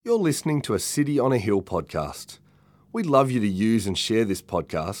You're listening to a City on a Hill podcast. We'd love you to use and share this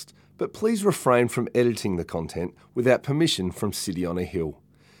podcast, but please refrain from editing the content without permission from City on a Hill.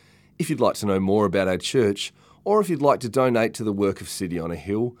 If you'd like to know more about our church, or if you'd like to donate to the work of City on a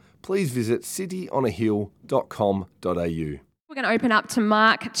Hill, please visit cityonahill.com.au. We're going to open up to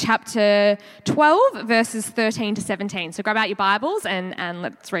Mark chapter 12, verses 13 to 17. So grab out your Bibles and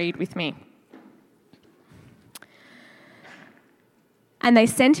let's read with me. And they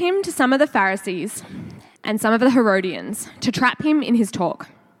sent him to some of the Pharisees and some of the Herodians to trap him in his talk.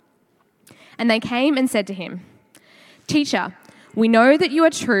 And they came and said to him, "Teacher, we know that you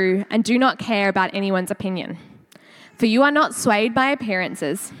are true and do not care about anyone's opinion. For you are not swayed by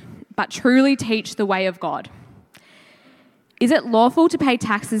appearances, but truly teach the way of God. Is it lawful to pay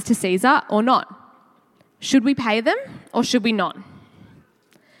taxes to Caesar or not? Should we pay them or should we not?"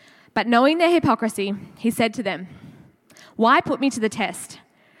 But knowing their hypocrisy, he said to them, "Why put me to the test?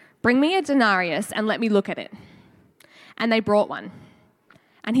 Bring me a denarius and let me look at it." And they brought one.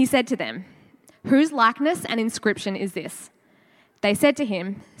 And he said to them, "Whose likeness and inscription is this?" They said to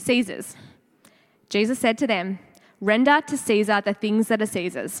him, "Caesar's." Jesus said to them, "Render to Caesar the things that are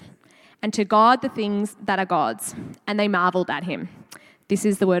Caesar's, and to God the things that are God's." And they marveled at him. This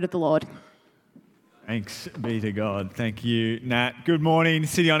is the word of the Lord. Thanks be to God. Thank you, Nat. Good morning,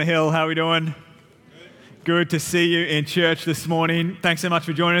 City on a Hill. How are we doing? Good to see you in church this morning. Thanks so much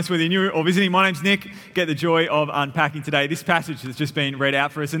for joining us, whether you're new or visiting. My name's Nick. Get the joy of unpacking today this passage that's just been read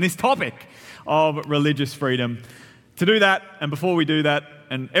out for us and this topic of religious freedom. To do that, and before we do that,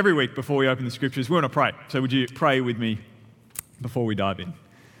 and every week before we open the scriptures, we want to pray. So would you pray with me before we dive in?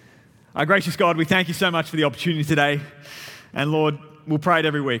 Our gracious God, we thank you so much for the opportunity today. And Lord, we'll pray it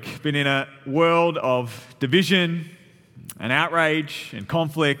every week. Been in a world of division and outrage and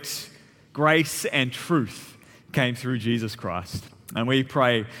conflict. Grace and truth came through Jesus Christ. And we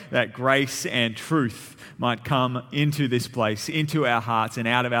pray that grace and truth might come into this place, into our hearts and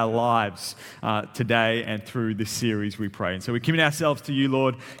out of our lives today and through this series, we pray. And so we commit ourselves to you,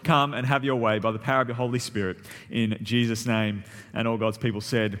 Lord. Come and have your way by the power of your Holy Spirit in Jesus' name. And all God's people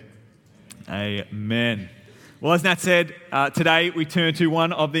said, amen. Well, as Nat said, today we turn to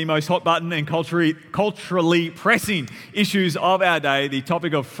one of the most hot button and culturally pressing issues of our day, the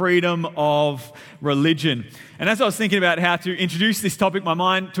topic of freedom of religion. And as I was thinking about how to introduce this topic, my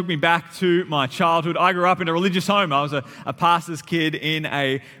mind took me back to my childhood. I grew up in a religious home. I was a pastor's kid in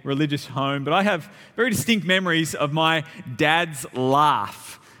a religious home, but I have very distinct memories of my dad's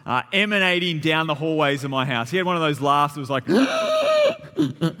laugh emanating down the hallways of my house. He had one of those laughs that was like...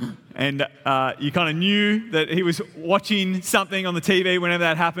 And you kind of knew that he was watching something on the TV whenever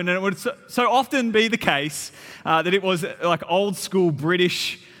that happened. And it would so often be the case that it was like old school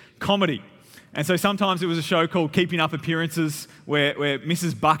British comedy. And so sometimes it was a show called Keeping Up Appearances where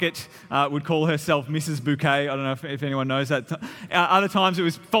Mrs. Bucket would call herself Mrs. Bouquet. I don't know if anyone knows that. Other times it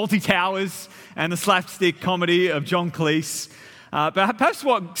was Fawlty Towers and the slapstick comedy of John Cleese. But perhaps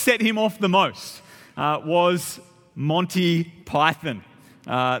what set him off the most was Monty Python.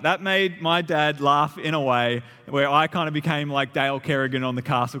 That made my dad laugh in a way where I kind of became like Dale Kerrigan on The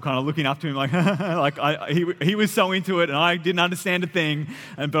Castle, kind of looking up to him like, he was so into it and I didn't understand a thing,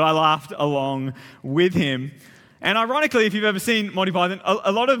 but I laughed along with him. And ironically, if you've ever seen Monty Python,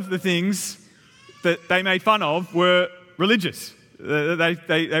 a lot of the things that they made fun of were religious.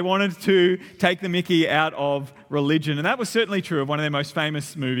 They wanted to take the mickey out of religion, and that was certainly true of one of their most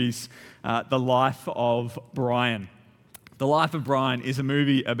famous movies, The Life of Brian. The Life of Brian is a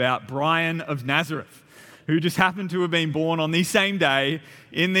movie about Brian of Nazareth, who just happened to have been born on the same day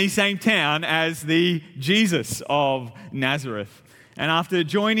in the same town as the Jesus of Nazareth. And after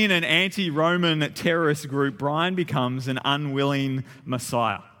joining an anti-Roman terrorist group, Brian becomes an unwilling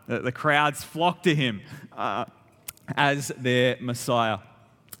Messiah. The crowds flock to him as their Messiah.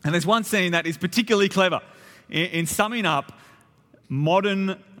 And there's one scene that is particularly clever in summing up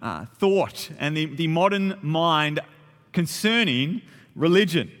modern thought and the modern mind concerning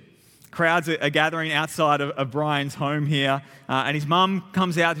religion. Crowds are gathering outside of Brian's home here, and his mum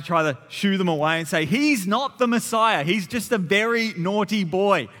comes out to try to shoo them away and say, "He's not the Messiah, he's just a very naughty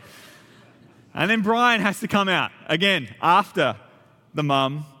boy." And then Brian has to come out again after the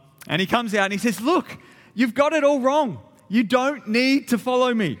mum, and he comes out and he says, "Look, you've got it all wrong. You don't need to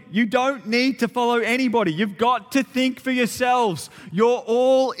follow me. You don't need to follow anybody. You've got to think for yourselves. You're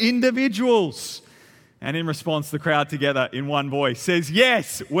all individuals." And in response, the crowd together in one voice says,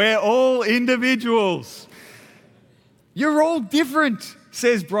 "Yes, we're all individuals." "You're all different,"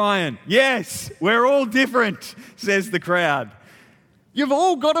 says Brian. "Yes, we're all different," says the crowd. "You've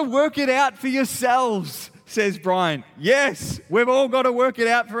all got to work it out for yourselves," says Brian. Yes, we've all got to work it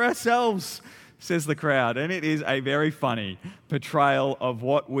out for ourselves, says the crowd. And it is a very funny portrayal of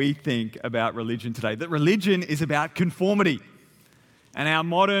what we think about religion today. That religion is about conformity. And our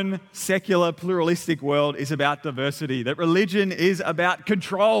modern, secular, pluralistic world is about diversity. That religion is about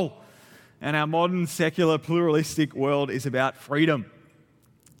control. And our modern, secular, pluralistic world is about freedom.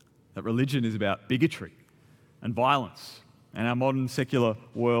 That religion is about bigotry and violence. And our modern, secular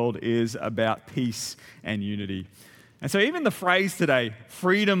world is about peace and unity. And so even the phrase today,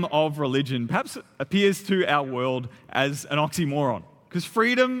 freedom of religion, perhaps appears to our world as an oxymoron. Because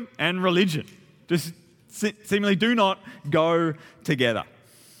freedom and religion just seemingly do not go together.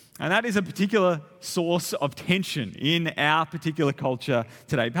 And that is a particular source of tension in our particular culture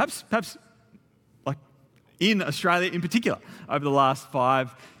today. Perhaps like in Australia in particular, over the last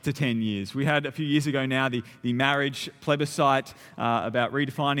 5 to 10 years. We had a few years ago now the marriage plebiscite about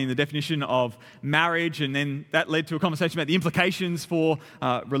redefining the definition of marriage, and then that led to a conversation about the implications for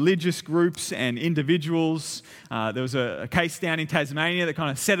religious groups and individuals. There was a case down in Tasmania that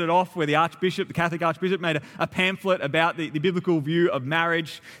kind of set it off, where the Catholic Archbishop, made a pamphlet about the biblical view of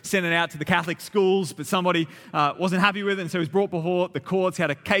marriage, sent it out to the Catholic schools, but somebody wasn't happy with it, and so he was brought before the courts,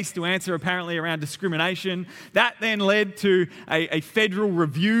 had a case to answer apparently around discrimination. That then led to a federal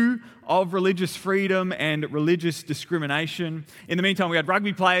review of religious freedom and religious discrimination. In the meantime, we had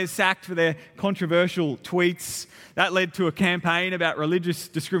rugby players sacked for their controversial tweets. That led to a campaign about religious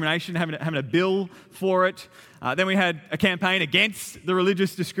discrimination, having a bill for it. Then we had a campaign against the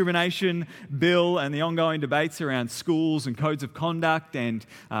religious discrimination bill, and the ongoing debates around schools and codes of conduct and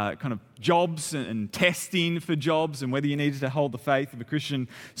kind of jobs and testing for jobs and whether you needed to hold the faith of a Christian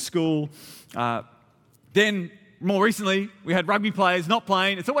school. Then more recently, we had rugby players not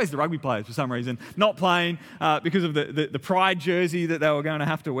playing. It's always the rugby players for some reason, not playing because of the pride jersey that they were going to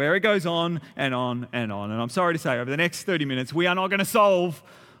have to wear. It goes on and on and on. And I'm sorry to say, over the next 30 minutes, we are not going to solve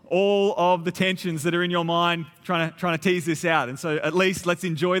all of the tensions that are in your mind trying to tease this out. And so at least let's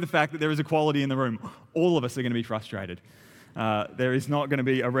enjoy the fact that there is equality in the room. All of us are going to be frustrated. There is not going to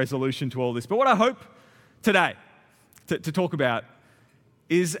be a resolution to all this. But what I hope today to talk about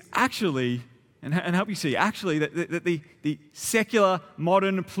is actually, and help you see, actually, that the secular,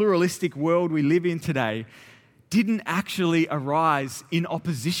 modern, pluralistic world we live in today didn't actually arise in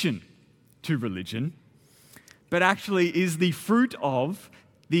opposition to religion, but actually is the fruit of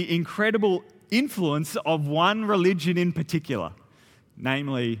the incredible influence of one religion in particular,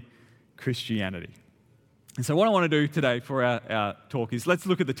 namely Christianity. And so what I want to do today for our talk is let's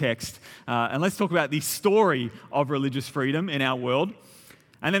look at the text and let's talk about the story of religious freedom in our world.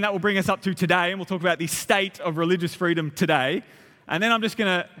 And then that will bring us up to today, and we'll talk about the state of religious freedom today. And then I'm just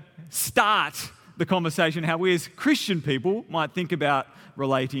going to start the conversation how we as Christian people might think about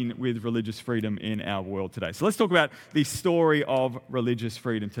relating with religious freedom in our world today. So let's talk about the story of religious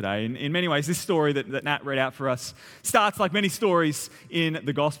freedom today. And in many ways, this story that Nat read out for us starts like many stories in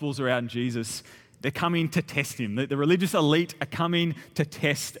the Gospels around Jesus. They're coming to test him. The religious elite are coming to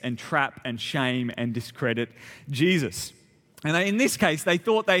test and trap and shame and discredit Jesus. And in this case, they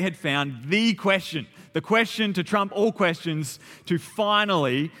thought they had found the question to trump all questions, to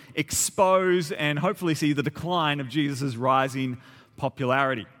finally expose and hopefully see the decline of Jesus' rising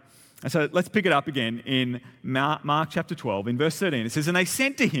popularity. And so let's pick it up again in Mark chapter 12, in verse 13. It says, "And they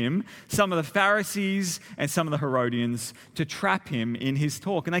sent to him some of the Pharisees and some of the Herodians to trap him in his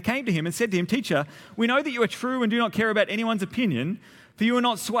talk. And they came to him and said to him, 'Teacher, we know that you are true and do not care about anyone's opinion, for you are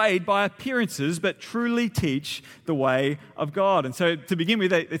not swayed by appearances, but truly teach the way of God.'" And so to begin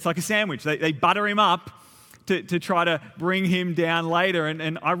with, it's like a sandwich. They butter him up to try to bring him down later.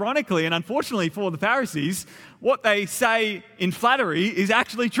 And ironically and unfortunately for the Pharisees, what they say in flattery is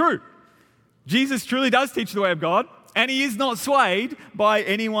actually true. Jesus truly does teach the way of God, and he is not swayed by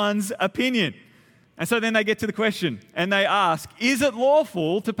anyone's opinion. And so then they get to the question, and they ask, is it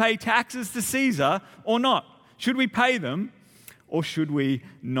lawful to pay taxes to Caesar or not? Should we pay them or should we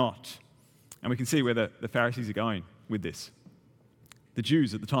not? And we can see where the Pharisees are going with this. The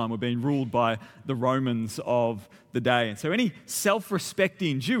Jews at the time were being ruled by the Romans of the day. And so any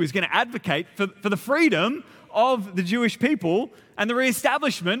self-respecting Jew is going to advocate for the freedom of the Jewish people and the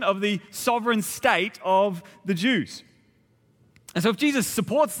re-establishment of the sovereign state of the Jews. And so if Jesus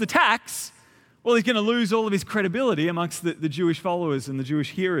supports the tax, well, he's going to lose all of his credibility amongst the Jewish followers and the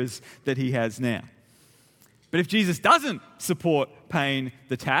Jewish hearers that he has now. But if Jesus doesn't support paying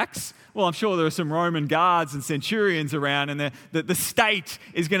the tax, well, I'm sure there are some Roman guards and centurions around, and the state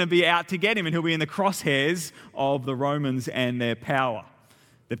is going to be out to get him, and he'll be in the crosshairs of the Romans and their power.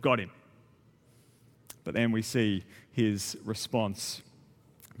 They've got him. But then we see his response.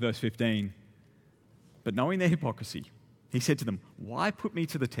 Verse 15, But knowing their hypocrisy, he said to them, "Why put me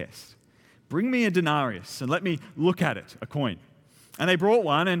to the test? Bring me a denarius and let me look at it," a coin. And they brought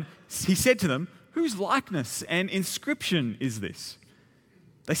one, and he said to them, "Whose likeness and inscription is this?"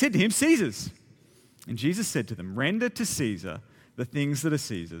 They said to him, "Caesar's." And Jesus said to them, "Render to Caesar the things that are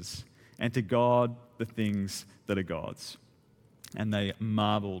Caesar's, and to God the things that are God's." And they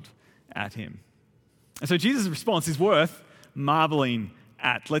marveled at him. And so Jesus' response is worth marveling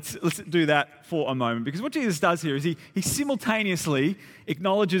at. Let's do that for a moment, because what Jesus does here is he simultaneously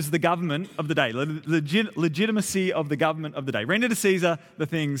acknowledges the government of the day, legitimacy of the government of the day. Render to Caesar the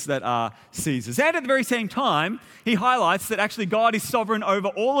things that are Caesar's. And at the very same time, he highlights that actually God is sovereign over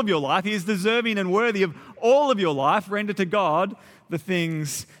all of your life. He is deserving and worthy of all of your life. Render to God the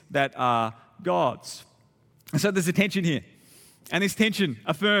things that are God's. And so there's a tension here. And this tension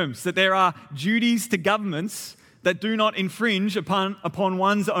affirms that there are duties to governments that do not infringe upon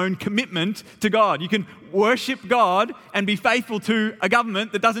one's own commitment to God. You can worship God and be faithful to a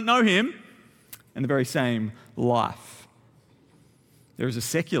government that doesn't know him in the very same life. There is a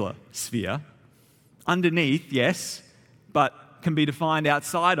secular sphere underneath, yes, but can be defined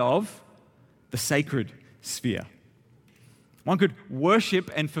outside of the sacred sphere. One could worship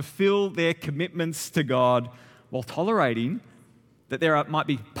and fulfill their commitments to God while tolerating that there might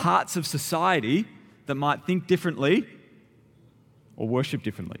be parts of society that might think differently or worship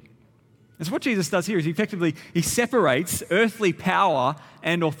differently. And so what Jesus does here is he separates earthly power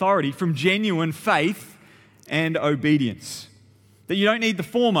and authority from genuine faith and obedience. That you don't need the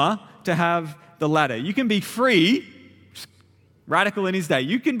former to have the latter. You can be free, radical in his day,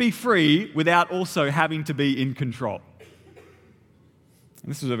 you can be free without also having to be in control. And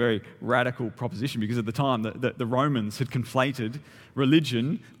this was a very radical proposition because at the time the Romans had conflated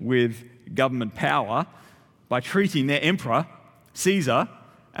religion with government power by treating their emperor, Caesar,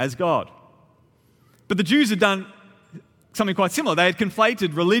 as God. But the Jews had done something quite similar. They had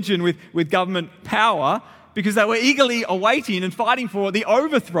conflated religion with government power because they were eagerly awaiting and fighting for the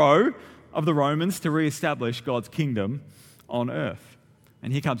overthrow of the Romans to reestablish God's kingdom on earth.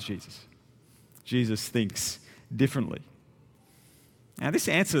 And here comes Jesus. Jesus thinks differently. Now, this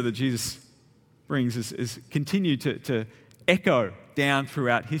answer that Jesus brings is continued to echo down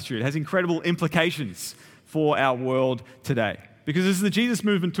throughout history. It has incredible implications for our world today. Because as the Jesus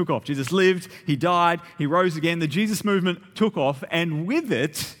movement took off, Jesus lived, he died, he rose again, the Jesus movement took off, and with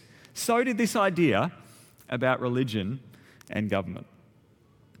it, so did this idea about religion and government.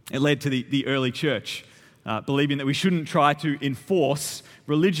 It led to the early church believing that we shouldn't try to enforce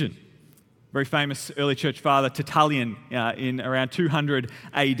religion. Very famous early church father, Tertullian, in around 200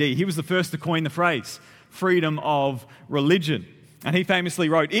 AD. He was the first to coin the phrase, freedom of religion. And he famously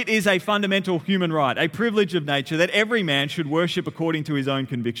wrote, "It is a fundamental human right, a privilege of nature, that every man should worship according to his own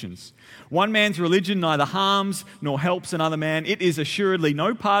convictions. One man's religion neither harms nor helps another man. It is assuredly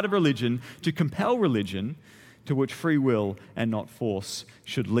no part of religion to compel religion to which free will and not force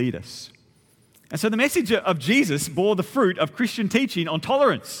should lead us." And so the message of Jesus bore the fruit of Christian teaching on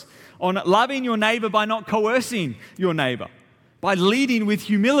tolerance, on loving your neighbor by not coercing your neighbor, by leading with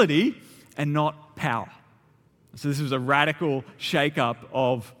humility and not power. So this was a radical shake-up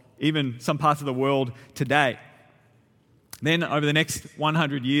of even some parts of the world today. Then over the next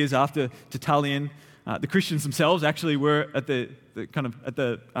 100 years after Tertullian, the Christians themselves actually were at the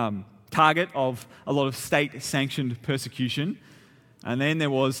target of a lot of state-sanctioned persecution. And then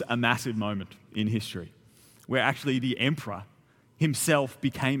there was a massive moment in history where actually the emperor himself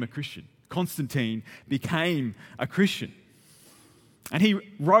became a Christian. Constantine became a Christian. And he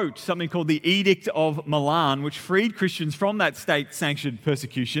wrote something called the Edict of Milan, which freed Christians from that state-sanctioned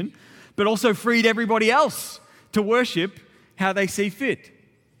persecution, but also freed everybody else to worship how they see fit.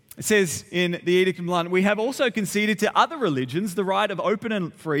 It says in the Edict of Milan, "We have also conceded to other religions the right of open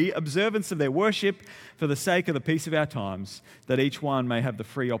and free observance of their worship for the sake of the peace of our times, that each one may have the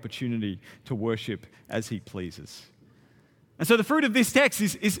free opportunity to worship as he pleases." And so the fruit of this text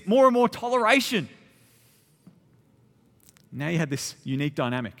is more and more toleration. Now you had this unique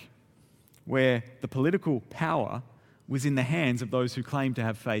dynamic where the political power was in the hands of those who claimed to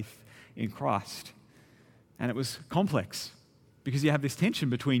have faith in Christ. And it was complex because you have this tension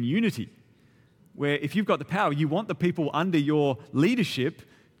between unity, where if you've got the power, you want the people under your leadership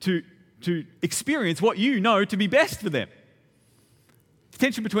to experience what you know to be best for them. The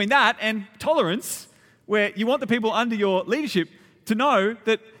tension between that and tolerance, where you want the people under your leadership to know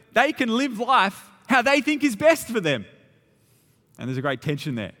that they can live life how they think is best for them. And there's a great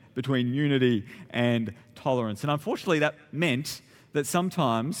tension there between unity and tolerance. And unfortunately, that meant that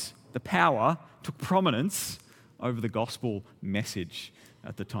sometimes the power took prominence over the gospel message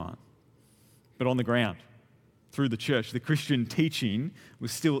at the time. but on the ground, through the church. The Christian teaching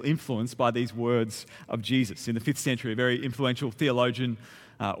was still influenced by these words of Jesus. In the 5th century, a very influential theologian,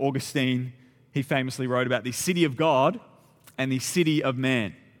 Augustine, he famously wrote about the city of God and the city of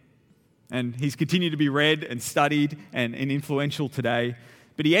man. And he's continued to be read and studied and influential today.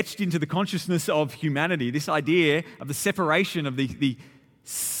 But he etched into the consciousness of humanity this idea of the separation of the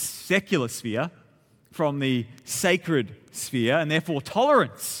secular sphere from the sacred sphere, and therefore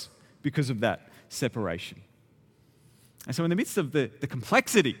tolerance because of that separation. And so in the midst of the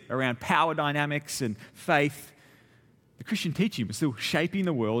complexity around power dynamics and faith, the Christian teaching was still shaping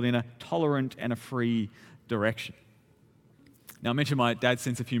the world in a tolerant and a free direction. Now, I mentioned my dad's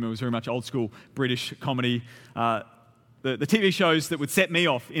sense of humour was very much old school British comedy. The TV shows that would set me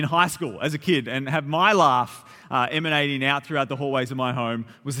off in high school as a kid and have my laugh emanating out throughout the hallways of my home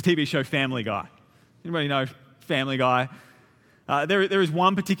was the TV show Family Guy. Anybody know Family Guy? There is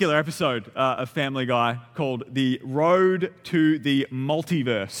one particular episode of Family Guy called The Road to the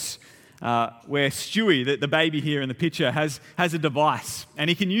Multiverse, where Stewie, the baby here in the picture, has a device, and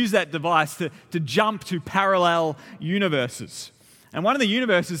he can use that device to jump to parallel universes. And one of the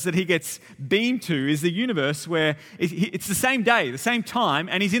universes that he gets beamed to is the universe where it's the same day, the same time,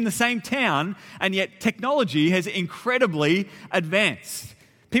 and he's in the same town, and yet technology has incredibly advanced.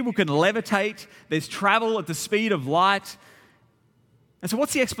 People can levitate, there's travel at the speed of light. And so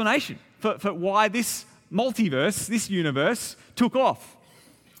what's the explanation for why this multiverse, this universe, took off?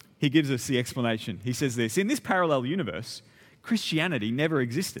 He gives us the explanation. He says this: in this parallel universe, Christianity never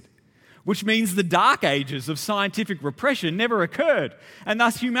existed, which means the dark ages of scientific repression never occurred, and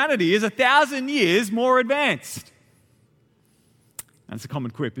thus humanity is 1,000 years more advanced. And it's a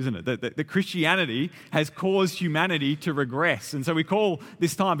common quip, isn't it? That Christianity has caused humanity to regress. And so we call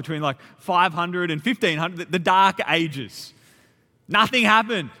this time between like 500 and 1500 the dark ages. Nothing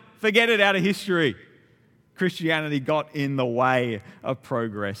happened. Forget it, out of history. Christianity got in the way of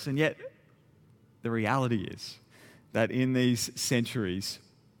progress. And yet, the reality is that in these centuries,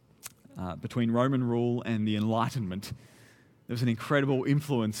 between Roman rule and the Enlightenment, there was an incredible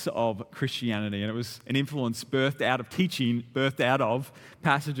influence of Christianity, and it was an influence birthed out of teaching, birthed out of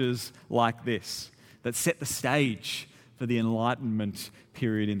passages like this that set the stage for the Enlightenment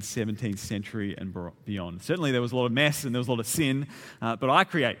period in the 17th century and beyond. Certainly there was a lot of mess and there was a lot of sin, but I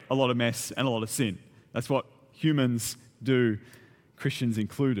create a lot of mess and a lot of sin. That's what humans do, Christians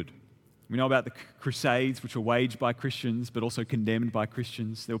included. We know about the Crusades, which were waged by Christians, but also condemned by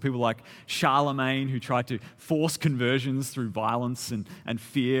Christians. There were people like Charlemagne who tried to force conversions through violence and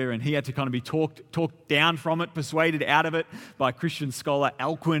fear, and he had to kind of be talked down from it, persuaded out of it by Christian scholar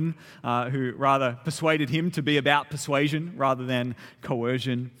Alcuin, who rather persuaded him to be about persuasion rather than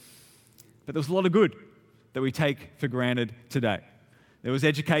coercion. But there was a lot of good that we take for granted today. There was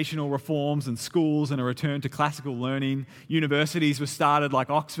educational reforms and schools and a return to classical learning. Universities were started like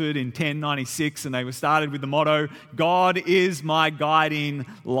Oxford in 1096, and they were started with the motto, "God is my guiding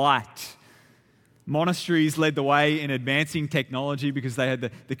light." Monasteries led the way in advancing technology because they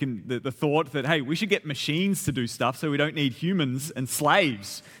had the thought that, hey, we should get machines to do stuff so we don't need humans and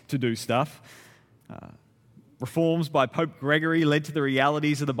slaves to do stuff. Reforms by Pope Gregory led to the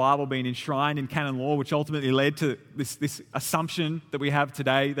realities of the Bible being enshrined in canon law, which ultimately led to this assumption that we have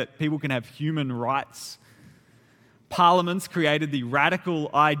today that people can have human rights. Parliaments created the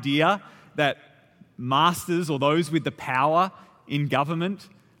radical idea that masters, or those with the power in government,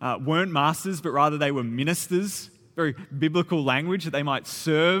 weren't masters, but rather they were ministers. Very biblical language, that they might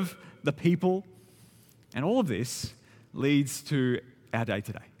serve the people. And all of this leads to our day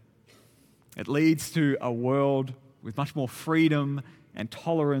today. It leads to a world with much more freedom and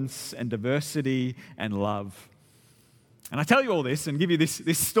tolerance and diversity and love. And I tell you all this and give you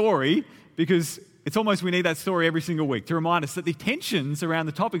this story because it's almost we need that story every single week to remind us that the tensions around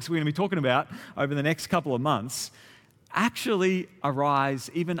the topics we're going to be talking about over the next couple of months actually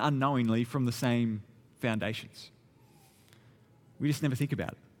arise even unknowingly from the same foundations. We just never think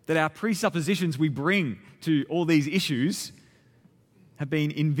about it. That our presuppositions we bring to all these issues have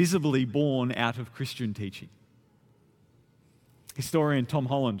been invisibly born out of Christian teaching. Historian Tom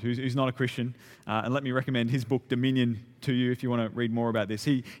Holland, who's not a Christian, and let me recommend his book Dominion to you if you want to read more about this.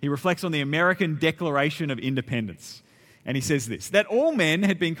 He reflects on the American Declaration of Independence. And he says this: that all men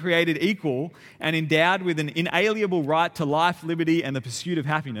had been created equal and endowed with an inalienable right to life, liberty, and the pursuit of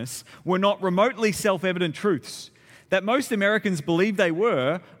happiness were not remotely self-evident truths. That most Americans believed they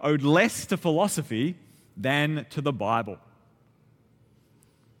were owed less to philosophy than to the Bible.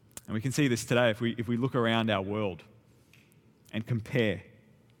 And we can see this today if we look around our world and compare.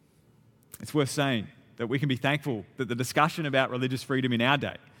 It's worth saying that we can be thankful that the discussion about religious freedom in our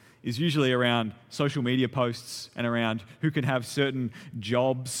day is usually around social media posts and around who can have certain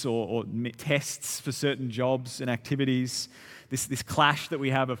jobs or tests for certain jobs and activities. This clash that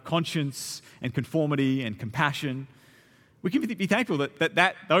we have of conscience and conformity and compassion. We can be thankful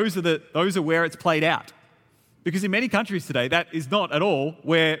that those are where it's played out. Because in many countries today, that is not at all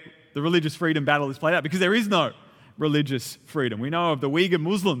where the religious freedom battle is played out, because there is no religious freedom. We know of the Uyghur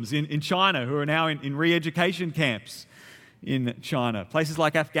Muslims in China who are now in re-education camps in China. Places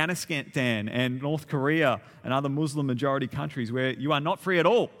like Afghanistan and North Korea and other Muslim majority countries where you are not free at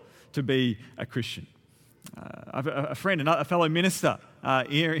all to be a Christian. I have a friend, a fellow minister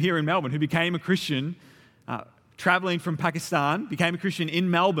here in Melbourne who became a Christian traveling from Pakistan, became a Christian in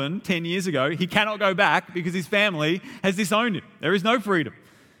Melbourne 10 years ago. He cannot go back because his family has disowned him. There is no freedom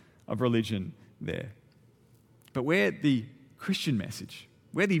of religion there. But where the Christian message,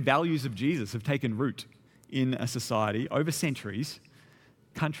 where the values of Jesus have taken root in a society over centuries,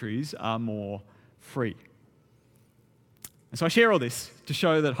 countries are more free. And so I share all this to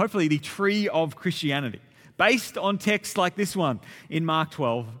show that hopefully the tree of Christianity, based on texts like this one in Mark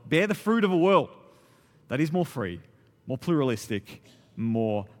 12, bear the fruit of a world that is more free, more pluralistic,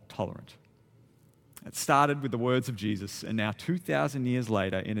 more tolerant. It started with the words of Jesus, and now 2,000 years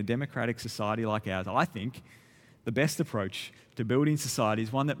later, in a democratic society like ours, I think the best approach to building society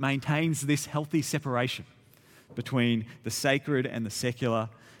is one that maintains this healthy separation between the sacred and the secular,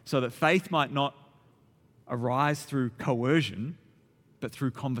 so that faith might not arise through coercion, but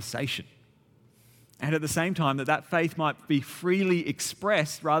through conversation. And at the same time, that faith might be freely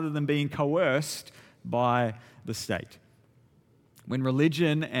expressed rather than being coerced by the state. When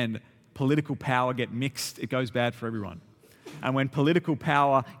religion and political power get mixed, it goes bad for everyone. And when political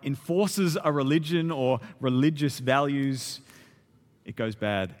power enforces a religion or religious values, it goes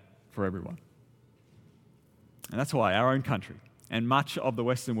bad for everyone. And that's why our own country and much of the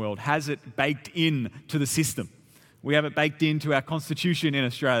Western world has it baked in to the system. We have it baked into our constitution in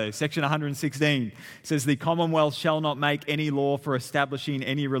Australia. Section 116 says the Commonwealth shall not make any law for establishing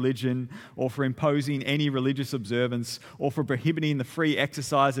any religion or for imposing any religious observance or for prohibiting the free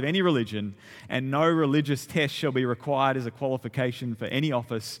exercise of any religion, and no religious test shall be required as a qualification for any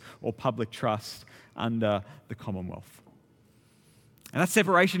office or public trust under the Commonwealth. And that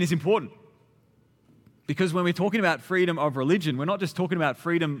separation is important. Because when we're talking about freedom of religion, we're not just talking about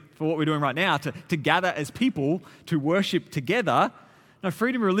freedom for what we're doing right now, to gather as people, to worship together. No,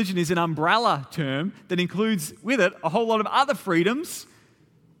 freedom of religion is an umbrella term that includes with it a whole lot of other freedoms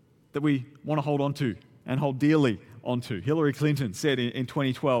that we want to hold on to and hold dearly onto. Hillary Clinton said in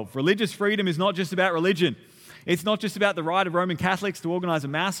 2012, religious freedom is not just about religion. It's not just about the right of Roman Catholics to organise a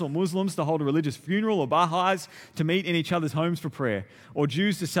mass or Muslims to hold a religious funeral or Baha'is to meet in each other's homes for prayer or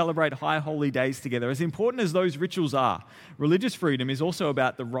Jews to celebrate high holy days together. As important as those rituals are, religious freedom is also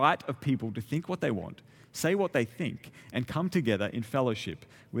about the right of people to think what they want, say what they think, and come together in fellowship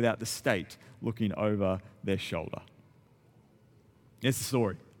without the state looking over their shoulder. It's the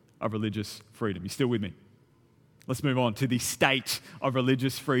story of religious freedom. You still with me? Let's move on to the state of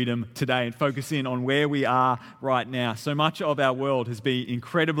religious freedom today and focus in on where we are right now. So much of our world has been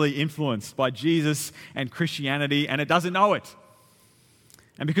incredibly influenced by Jesus and Christianity, and it doesn't know it.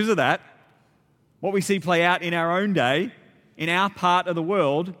 And because of that, what we see play out in our own day, in our part of the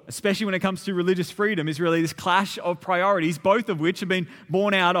world, especially when it comes to religious freedom, is really this clash of priorities, both of which have been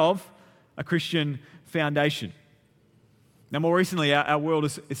born out of a Christian foundation. Now, more recently, our world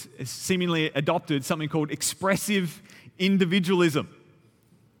has seemingly adopted something called expressive individualism,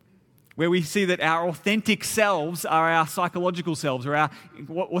 where we see that our authentic selves are our psychological selves, or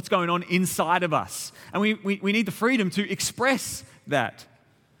what's going on inside of us. And we need the freedom to express that.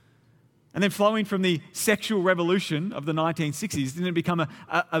 And then flowing from the sexual revolution of the 1960s, didn't it become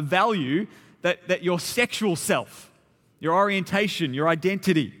a value that your sexual self, your orientation, your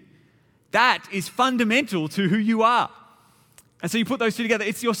identity, that is fundamental to who you are. And so you put those two together.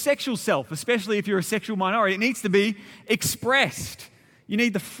 It's your sexual self, especially if you're a sexual minority. It needs to be expressed. You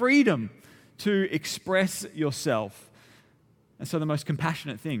need the freedom to express yourself. And so the most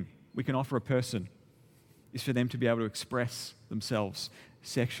compassionate thing we can offer a person is for them to be able to express themselves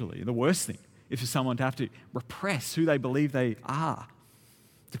sexually. The worst thing is for someone to have to repress who they believe they are,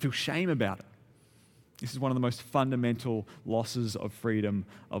 to feel shame about it. This is one of the most fundamental losses of freedom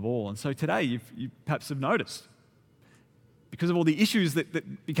of all. And so today, you perhaps have noticed, because of all the issues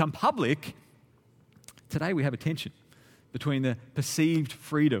that become public, today we have a tension between the perceived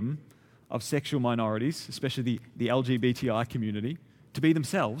freedom of sexual minorities, especially the LGBTI community, to be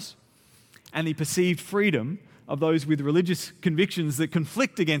themselves, and the perceived freedom of those with religious convictions that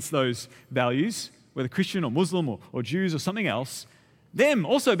conflict against those values, whether Christian or Muslim or Jews or something else, them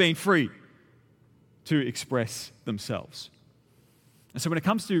also being free to express themselves. And so when it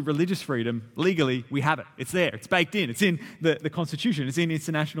comes to religious freedom, legally, we have it. It's there. It's baked in. It's in the Constitution. It's in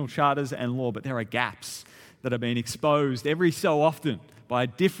international charters and law. But there are gaps that are being exposed every so often by a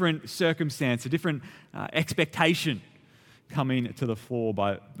different circumstance, a different expectation coming to the fore,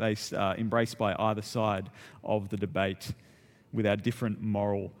 embraced by either side of the debate with our different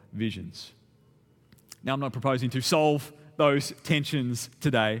moral visions. Now, I'm not proposing to solve those tensions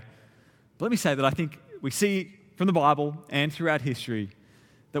today, but let me say that I think we see from the Bible and throughout history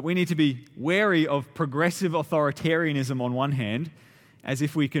that we need to be wary of progressive authoritarianism on one hand, as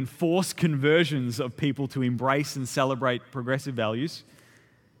if we can force conversions of people to embrace and celebrate progressive values,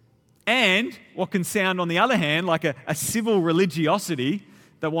 and what can sound on the other hand like a civil religiosity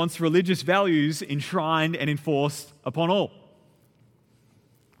that wants religious values enshrined and enforced upon all.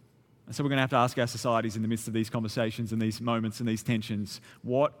 And so we're going to have to ask our societies in the midst of these conversations and these moments and these tensions,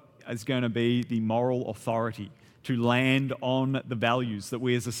 what is going to be the moral authority to land on the values that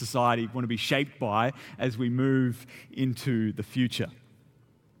we as a society want to be shaped by as we move into the future.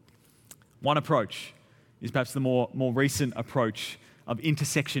 One approach is perhaps the more recent approach of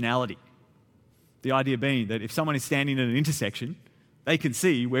intersectionality. The idea being that if someone is standing at an intersection, they can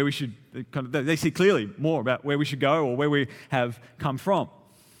see where we should, they see clearly more about where we should go or where we have come from.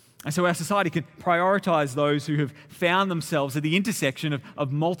 And so our society can prioritize those who have found themselves at the intersection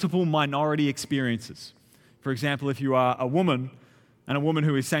of multiple minority experiences. For example, if you are a woman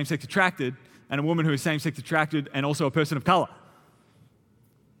who is same-sex attracted, and a woman who is same-sex attracted and also a person of colour.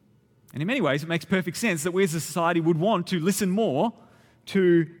 And in many ways, it makes perfect sense that we as a society would want to listen more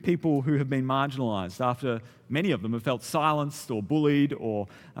to people who have been marginalised after many of them have felt silenced or bullied or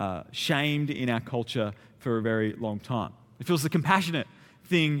shamed in our culture for a very long time. It feels the compassionate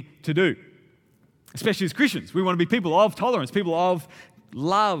thing to do, especially as Christians. We want to be people of tolerance, people of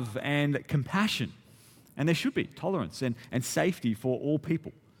love and compassion. And there should be tolerance and safety for all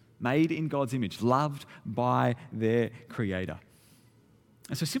people, made in God's image, loved by their Creator.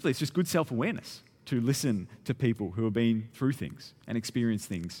 And so simply, it's just good self-awareness to listen to people who have been through things and experienced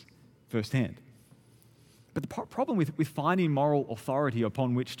things firsthand. But the problem with finding moral authority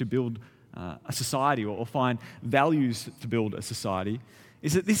upon which to build a society or find values to build a society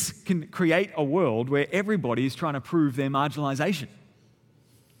is that this can create a world where everybody is trying to prove their marginalization.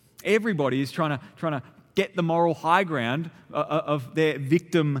 Everybody is trying to get the moral high ground of their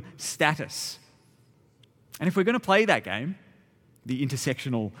victim status. And if we're going to play that game, the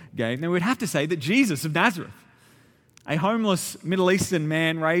intersectional game, then we'd have to say that Jesus of Nazareth, a homeless Middle Eastern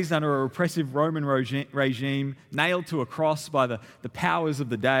man raised under a repressive Roman regime, nailed to a cross by the powers of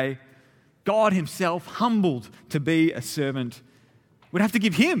the day, God himself humbled to be a servant, would have to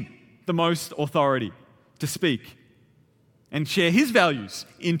give him the most authority to speak and share his values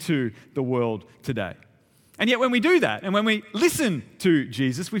into the world today. And yet when we do that, and when we listen to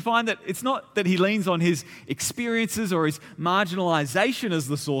Jesus, we find that it's not that he leans on his experiences or his marginalization as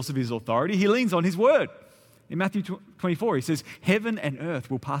the source of his authority. He leans on his word. In Matthew 24, he says, "Heaven and earth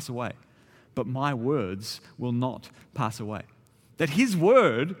will pass away, but my words will not pass away." That his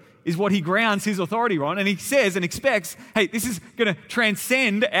word is what he grounds his authority on, and he says and expects, hey, this is going to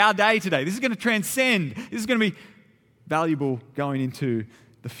transcend our day today. This is going to transcend. This is going to be valuable going into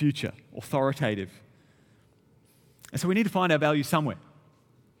the future, authoritative. And so we need to find our values somewhere.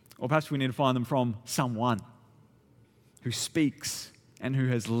 Or perhaps we need to find them from someone who speaks and who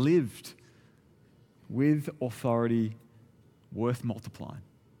has lived with authority worth multiplying,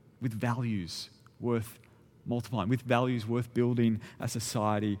 with values worth multiplying, with values worth building a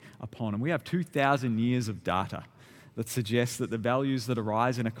society upon. And we have 2,000 years of data that suggests that the values that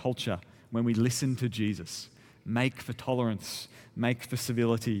arise in a culture when we listen to Jesus make for tolerance, make for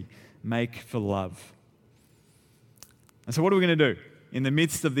civility, make for love. And so what are we going to do in the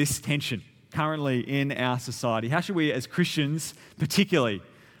midst of this tension currently in our society? How should we as Christians particularly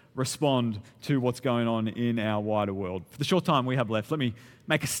respond to what's going on in our wider world? For the short time we have left, let me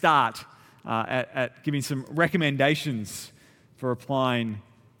make a start at giving some recommendations for applying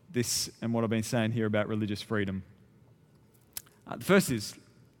this and what I've been saying here about religious freedom. The first is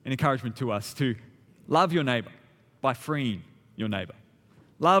an encouragement to us to love your neighbour by freeing your neighbour.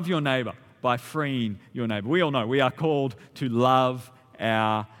 Love your neighbour by freeing your neighbour. We all know we are called to love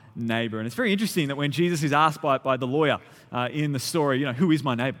our neighbour. And it's very interesting that when Jesus is asked by the lawyer in the story, who is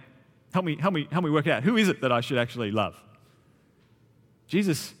my neighbour? Help me work it out. Who is it that I should actually love?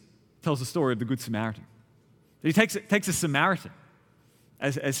 Jesus tells the story of the Good Samaritan. He takes a Samaritan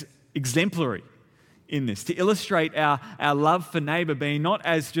as exemplary in this, to illustrate our love for neighbour being not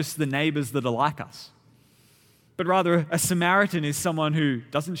as just the neighbours that are like us, but rather a Samaritan is someone who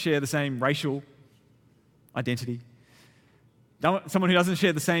doesn't share the same racial identity, someone who doesn't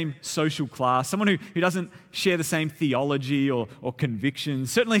share the same social class, someone who doesn't share the same theology or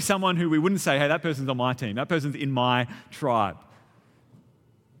convictions, certainly someone who we wouldn't say, hey, that person's on my team, that person's in my tribe.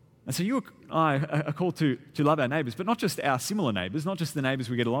 And so you and I are called to love our neighbours, but not just our similar neighbours, not just the neighbours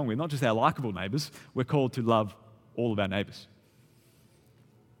we get along with, not just our likeable neighbours. We're called to love all of our neighbours.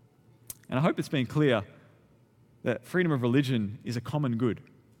 And I hope it's been clear that freedom of religion is a common good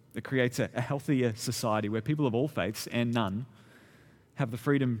that creates a healthier society where people of all faiths and none have the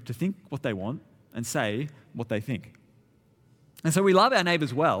freedom to think what they want and say what they think. And so we love our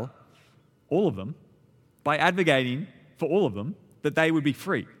neighbours well, all of them, by advocating for all of them that they would be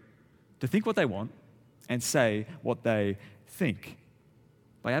free to think what they want and say what they think,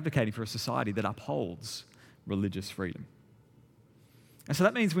 by advocating for a society that upholds religious freedom. And so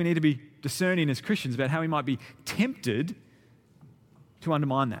that means we need to be discerning as Christians about how we might be tempted to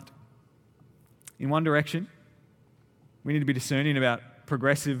undermine that. In one direction, we need to be discerning about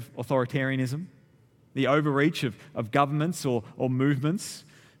progressive authoritarianism, the overreach of governments or movements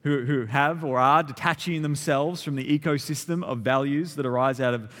who have or are detaching themselves from the ecosystem of values that arise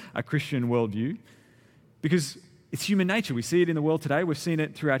out of a Christian worldview. Because it's human nature. We see it in the world today. We've seen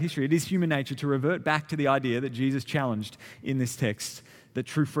it throughout history. It is human nature to revert back to the idea that Jesus challenged in this text, that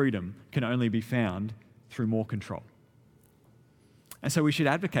true freedom can only be found through more control. And so we should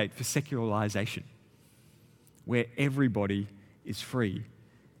advocate for secularization, where everybody is free,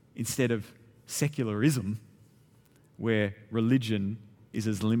 instead of secularism, where religion is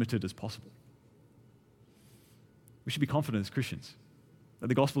as limited as possible. We should be confident as Christians that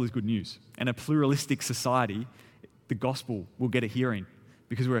the gospel is good news. And a pluralistic society, the gospel will get a hearing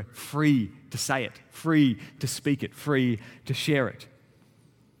because we're free to say it, free to speak it, free to share it.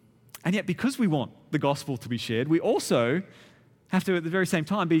 And yet, because we want the gospel to be shared, we also have to, at the very same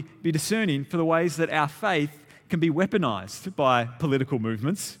time, be discerning for the ways that our faith can be weaponized by political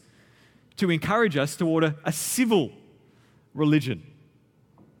movements to encourage us toward a civil religion.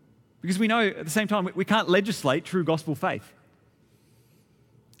 Because we know at the same time we can't legislate true gospel faith.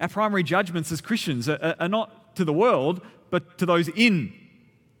 Our primary judgments as Christians are not to the world, but to those in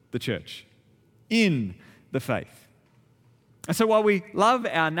the church, in the faith. And so while we love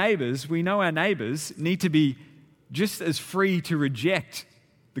our neighbours, we know our neighbours need to be just as free to reject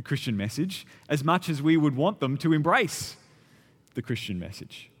the Christian message as much as we would want them to embrace the Christian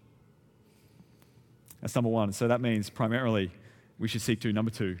message. That's number one. So that means primarily we should seek to,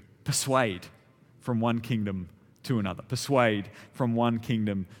 number two, persuade from one kingdom to another. Persuade from one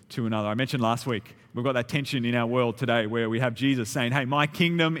kingdom to another. I mentioned last week, we've got that tension in our world today where we have Jesus saying, hey, my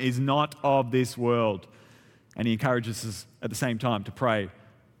kingdom is not of this world. And he encourages us at the same time to pray,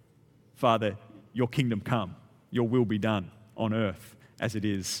 Father, your kingdom come, your will be done on earth as it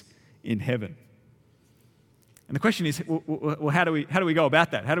is in heaven. And the question is, well, how do we go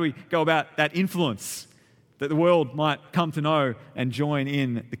about that? How do we go about that influence that the world might come to know and join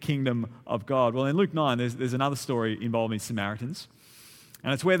in the kingdom of God? Well, in Luke 9, there's another story involving Samaritans.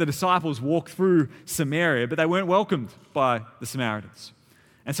 And it's where the disciples walk through Samaria, but they weren't welcomed by the Samaritans.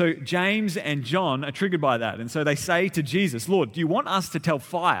 And so James and John are triggered by that. And so they say to Jesus, Lord, do you want us to tell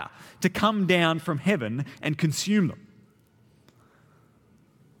fire to come down from heaven and consume them?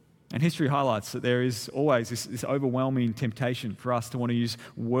 And history highlights that there is always this overwhelming temptation for us to want to use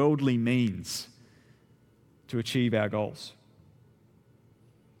worldly means to achieve our goals.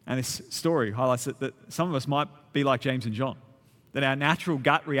 And this story highlights that some of us might be like James and John, that our natural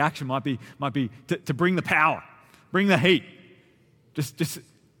gut reaction might be to bring the power, bring the heat, just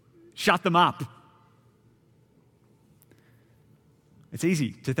shut them up. It's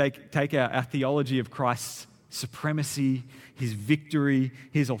easy to take our theology of Christ's supremacy, his victory,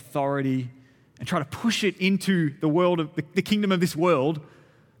 his authority, and try to push it into the world of the kingdom of this world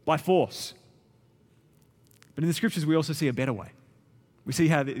by force. But in the scriptures, we also see a better way. We see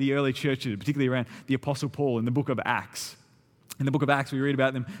how the early church did, particularly around the Apostle Paul in the book of Acts. In the book of Acts, we read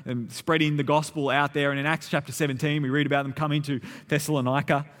about them spreading the gospel out there. And in Acts chapter 17, we read about them coming to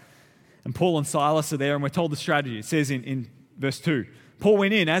Thessalonica. And Paul and Silas are there, and we're told the strategy. It says in verse 2, Paul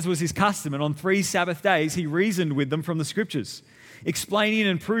went in, as was his custom, and on 3 Sabbath days he reasoned with them from the scriptures, explaining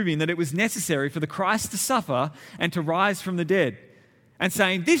and proving that it was necessary for the Christ to suffer and to rise from the dead, and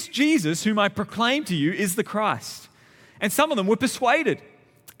saying, this Jesus whom I proclaim to you is the Christ. And some of them were persuaded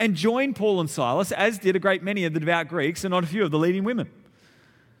and joined Paul and Silas, as did a great many of the devout Greeks and not a few of the leading women.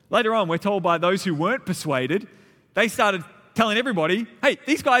 Later on, we're told by those who weren't persuaded, they started telling everybody, hey,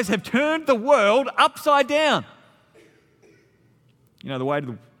 these guys have turned the world upside down. You know, the way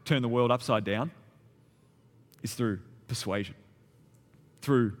to turn the world upside down is through persuasion,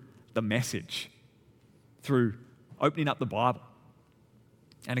 through the message, through opening up the Bible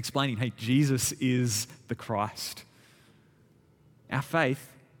and explaining, hey, Jesus is the Christ. Our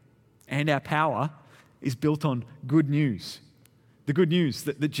faith and our power is built on good news. The good news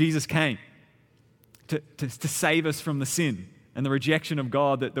that Jesus came to save us from the sin and the rejection of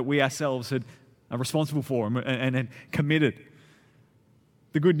God that we ourselves are responsible for and committed.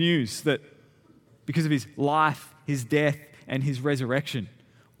 The good news that because of his life, his death, and his resurrection,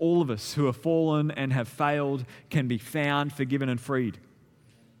 all of us who have fallen and have failed can be found, forgiven, and freed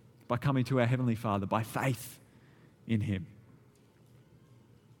by coming to our Heavenly Father, by faith in him.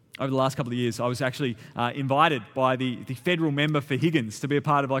 Over the last couple of years, I was actually invited by the federal member for Higgins to be a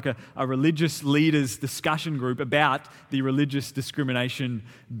part of like a religious leaders discussion group about the religious discrimination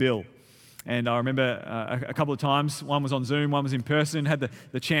bill. And I remember a couple of times, one was on Zoom, one was in person, had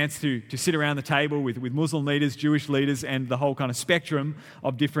the chance to sit around the table with Muslim leaders, Jewish leaders, and the whole kind of spectrum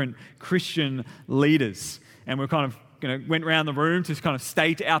of different Christian leaders. And we kind of went around the room to kind of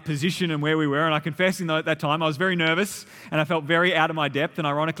state our position and where we were. And I confess, at that time, I was very nervous and I felt very out of my depth. And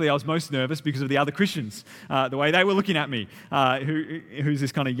ironically, I was most nervous because of the other Christians, the way they were looking at me, who's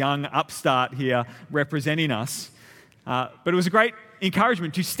this kind of young upstart here representing us. But it was a great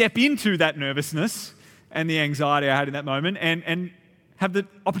encouragement to step into that nervousness and the anxiety I had in that moment and have the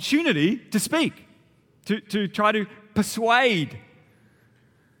opportunity to speak, to try to persuade.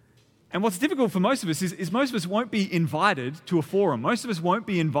 And what's difficult for most of us is most of us won't be invited to a forum. Most of us won't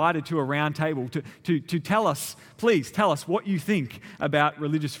be invited to a round table to tell us, please tell us what you think about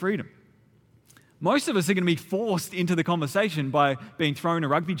religious freedom. Most of us are going to be forced into the conversation by being thrown a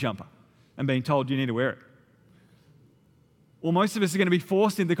rugby jumper and being told you need to wear it. Or most of us are going to be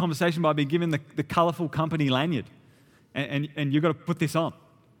forced into the conversation by being given the colourful company lanyard and you've got to put this on.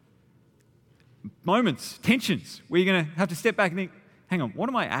 Moments, tensions, where you're going to have to step back and think, hang on, what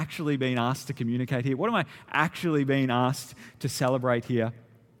am I actually being asked to communicate here? What am I actually being asked to celebrate here?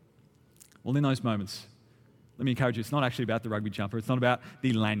 Well, in those moments, let me encourage you, it's not actually about the rugby jumper. It's not about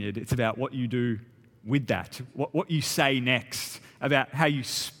the lanyard. It's about what you do with that, what you say next, about how you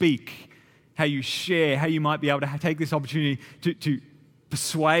speak, how you share, how you might be able to take this opportunity to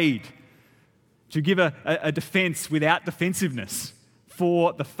persuade, to give a defense without defensiveness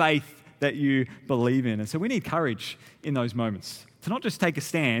for the faith that you believe in. And so we need courage in those moments to not just take a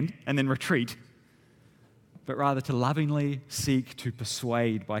stand and then retreat, but rather to lovingly seek to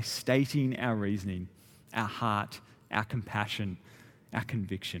persuade by stating our reasoning, our heart, our compassion, our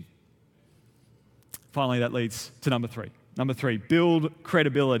conviction. Finally, that leads to number three. Number three, build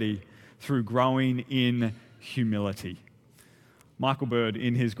credibility through growing in humility. Michael Bird,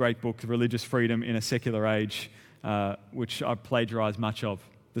 in his great book, Religious Freedom in a Secular Age, which I plagiarised much of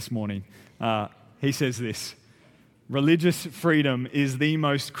this morning, he says this: religious freedom is the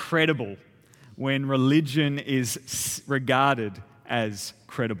most credible when religion is regarded as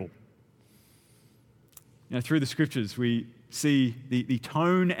credible. Through the scriptures, we see the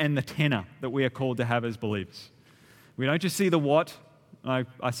tone and the tenor that we are called to have as believers. We don't just see the what.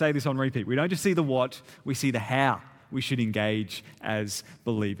 I say this on repeat. We don't just see the what, we see the how we should engage as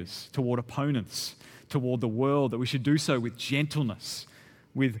believers toward opponents, toward the world, that we should do so with gentleness,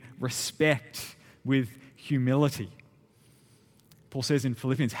 with respect, with humility. Paul says in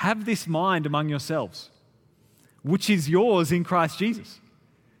Philippians, have this mind among yourselves, which is yours in Christ Jesus.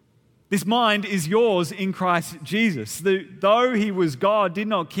 This mind is yours in Christ Jesus. Though he was God, did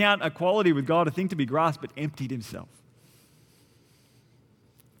not count equality with God a thing to be grasped, but emptied himself.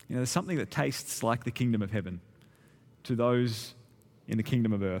 There's something that tastes like the kingdom of heaven to those in the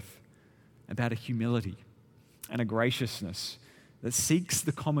kingdom of earth about a humility and a graciousness that seeks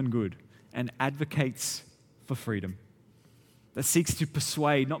the common good and advocates for freedom, that seeks to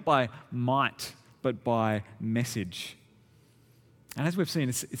persuade not by might but by message. And as we've seen,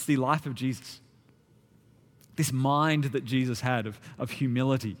 it's the life of Jesus. This mind that Jesus had of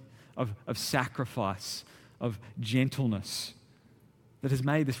humility, of sacrifice, of gentleness, that has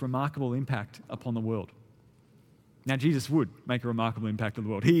made this remarkable impact upon the world. Now, Jesus would make a remarkable impact on the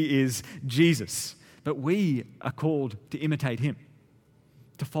world. He is Jesus. But we are called to imitate him,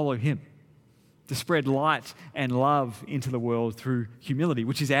 to follow him, to spread light and love into the world through humility,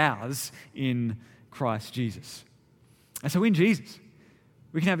 which is ours in Christ Jesus. And so in Jesus,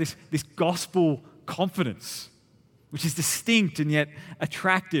 we can have this gospel confidence, which is distinct and yet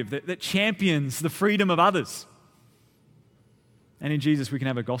attractive, that champions the freedom of others. And in Jesus, we can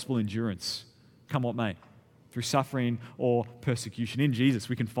have a gospel endurance, come what may, through suffering or persecution. In Jesus,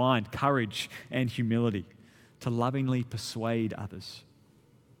 we can find courage and humility to lovingly persuade others.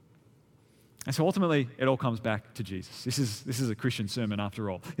 And so ultimately, it all comes back to Jesus. This is a Christian sermon after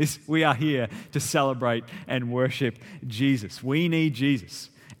all. We are here to celebrate and worship Jesus. We need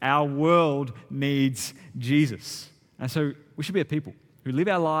Jesus. Our world needs Jesus. And so we should be a people who live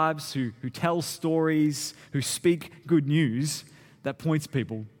our lives, who tell stories, who speak good news that points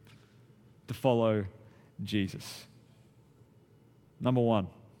people to follow Jesus. Number 1,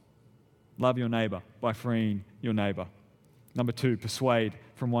 love your neighbor by freeing your neighbor. Number 2, persuade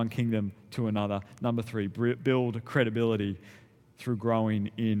from one kingdom to another. Number 3, build credibility through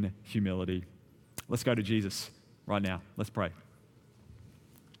growing in humility. Let's go to Jesus right now. Let's pray.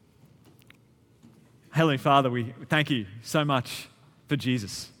 Heavenly Father, we thank you so much for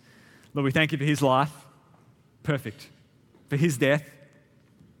Jesus. Lord, we thank you for his life, perfect, for his death,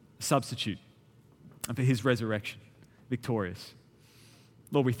 substitute, and for his resurrection, victorious.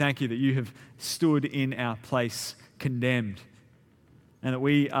 Lord, we thank you that you have stood in our place condemned, and that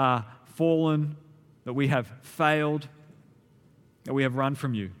we are fallen, that we have failed, that we have run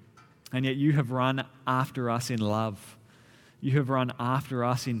from you, and yet you have run after us in love. You have run after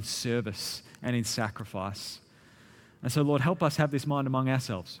us in service and in sacrifice. And so, Lord, help us have this mind among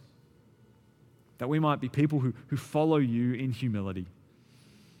ourselves, that we might be people who follow you in humility,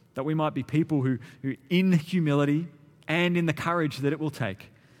 that we might be people who in humility and in the courage that it will take,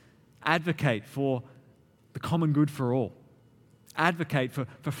 advocate for the common good for all, advocate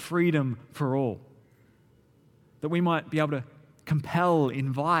for freedom for all, that we might be able to compel,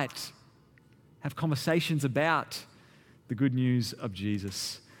 invite, have conversations about the good news of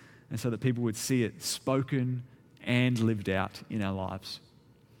Jesus, and so that people would see it spoken and lived out in our lives.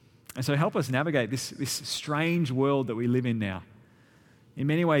 And so help us navigate this strange world that we live in now, in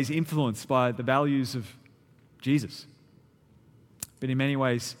many ways influenced by the values of Jesus, but in many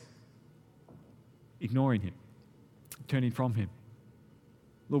ways ignoring him, turning from him.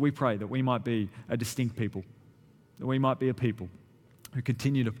 Lord, we pray that we might be a distinct people, that we might be a people who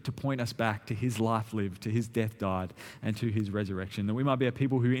continue to point us back to his life lived, to his death died, and to his resurrection. That we might be a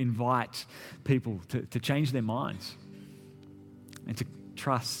people who invite people to change their minds and to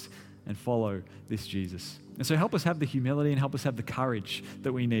trust and follow this Jesus. And so help us have the humility and help us have the courage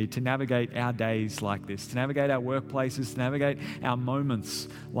that we need to navigate our days like this, to navigate our workplaces, to navigate our moments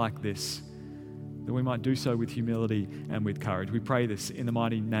like this, that we might do so with humility and with courage. We pray this in the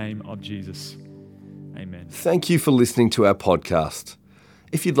mighty name of Jesus. Amen. Thank you for listening to our podcast.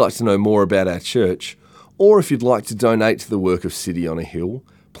 If you'd like to know more about our church, or if you'd like to donate to the work of City on a Hill,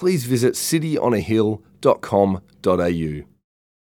 please visit cityonahill.com.au.